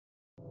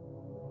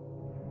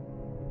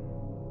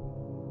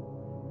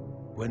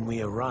When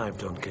we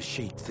arrived on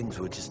Kashyyyk, things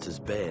were just as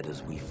bad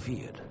as we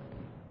feared.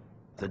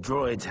 The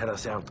droids had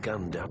us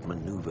outgunned,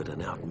 outmaneuvered,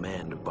 and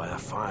outmanned by a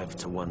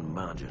 5-to-1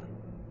 margin.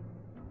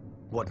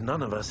 What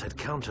none of us had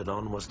counted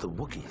on was the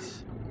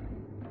Wookies.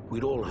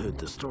 We'd all heard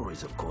the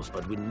stories, of course,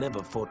 but we'd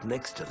never fought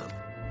next to them.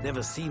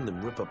 Never seen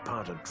them rip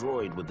apart a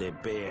droid with their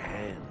bare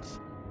hands.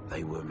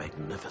 They were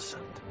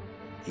magnificent.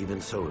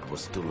 Even so, it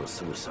was still a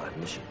suicide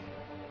mission.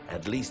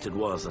 At least it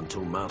was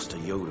until Master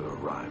Yoda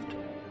arrived.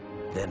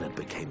 Then it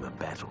became a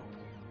battle.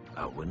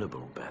 A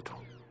winnable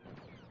battle.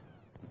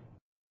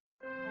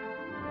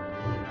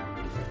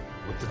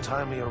 With the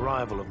timely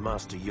arrival of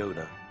Master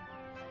Yoda,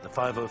 the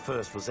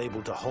 501st was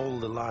able to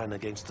hold the line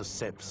against the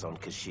Seps on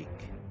Kashyyyk.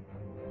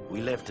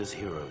 We left as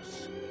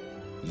heroes.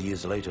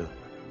 Years later,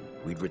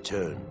 we'd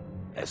return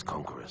as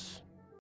conquerors.